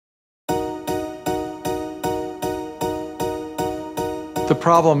The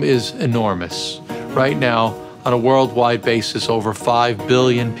problem is enormous. Right now, on a worldwide basis, over 5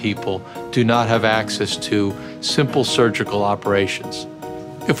 billion people do not have access to simple surgical operations.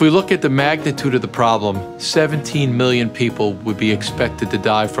 If we look at the magnitude of the problem, 17 million people would be expected to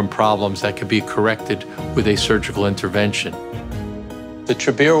die from problems that could be corrected with a surgical intervention. The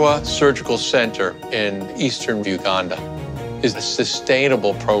Kyabirwa Surgical Centre in eastern Uganda is a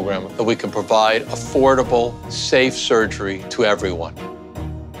sustainable program that we can provide affordable, safe surgery to everyone.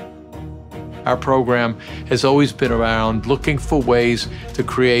 Our program has always been around looking for ways to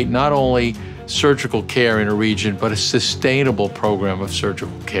create not only surgical care in a region, but a sustainable program of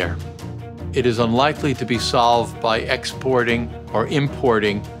surgical care. It is unlikely to be solved by exporting or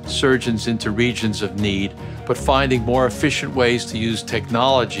importing surgeons into regions of need, but finding more efficient ways to use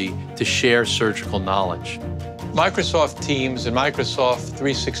technology to share surgical knowledge. Microsoft Teams and Microsoft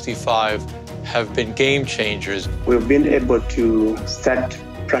 365 have been game changers. We've been able to start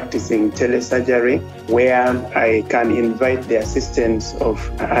practicing telesurgery, where I can invite the assistance of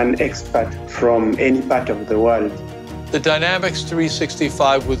an expert from any part of the world. The Dynamics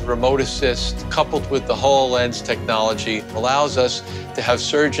 365 with Remote Assist, coupled with the Hololens technology, allows us to have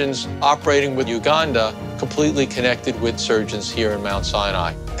surgeons operating with Uganda completely connected with surgeons here in Mount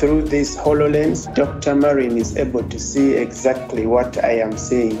Sinai. Through this HoloLens, Dr. Marin is able to see exactly what I am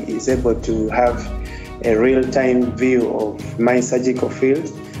seeing. He's able to have a real-time view of my surgical field,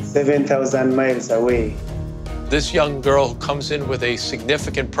 7,000 miles away. This young girl who comes in with a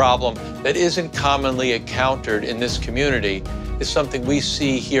significant problem that isn't commonly encountered in this community is something we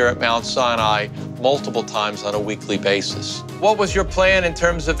see here at Mount Sinai multiple times on a weekly basis. What was your plan in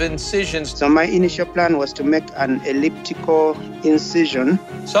terms of incisions? So my initial plan was to make an elliptical incision.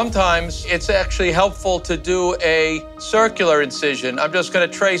 Sometimes it's actually helpful to do a circular incision. I'm just going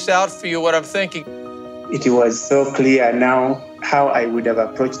to trace out for you what I'm thinking. It was so clear now. How I would have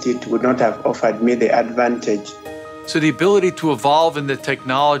approached it would not have offered me the advantage. So the ability to evolve in the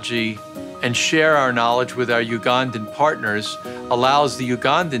technology and share our knowledge with our Ugandan partners allows the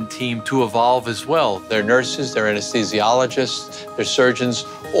Ugandan team to evolve as well. Their nurses, their anesthesiologists, their surgeons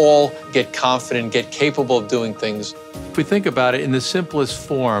all get confident, get capable of doing things. If we think about it in the simplest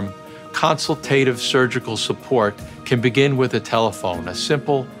form, consultative surgical support can begin with a telephone. A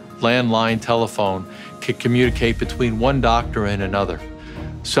simple landline telephone can communicate between one doctor and another.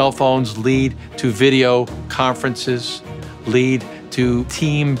 Cell phones lead to video conferences, lead to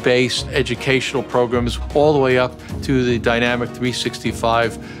team-based educational programs, all the way up to the Dynamic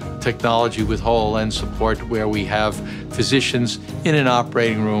 365 technology with HoloLens support, where we have physicians in an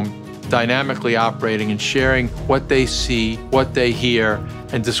operating room dynamically operating and sharing what they see, what they hear,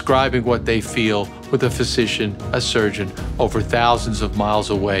 and describing what they feel with a physician, a surgeon, over thousands of miles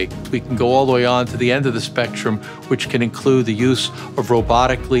away. We can go all the way on to the end of the spectrum, which can include the use of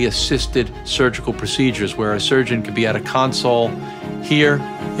robotically assisted surgical procedures, where a surgeon could be at a console here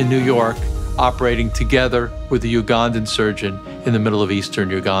in New York, operating together with the Ugandan surgeon in the middle of eastern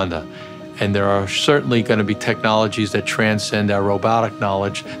Uganda. And there are certainly going to be technologies that transcend our robotic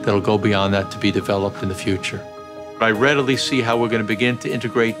knowledge that'll go beyond that to be developed in the future. I readily see how we're going to begin to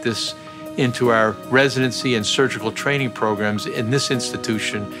integrate this into our residency and surgical training programs in this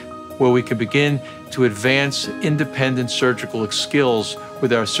institution, where we can begin to advance independent surgical skills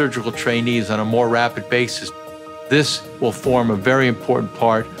with our surgical trainees on a more rapid basis. This will form a very important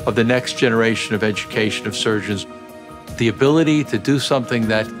part of the next generation of education of surgeons. The ability to do something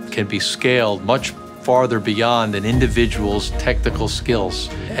that can be scaled much farther beyond an individual's technical skills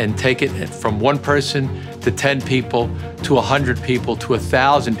and take it from one person to 10 people to 100 people to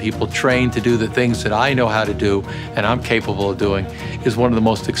 1,000 people trained to do the things that I know how to do and I'm capable of doing is one of the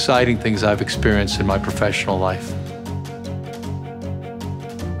most exciting things I've experienced in my professional life.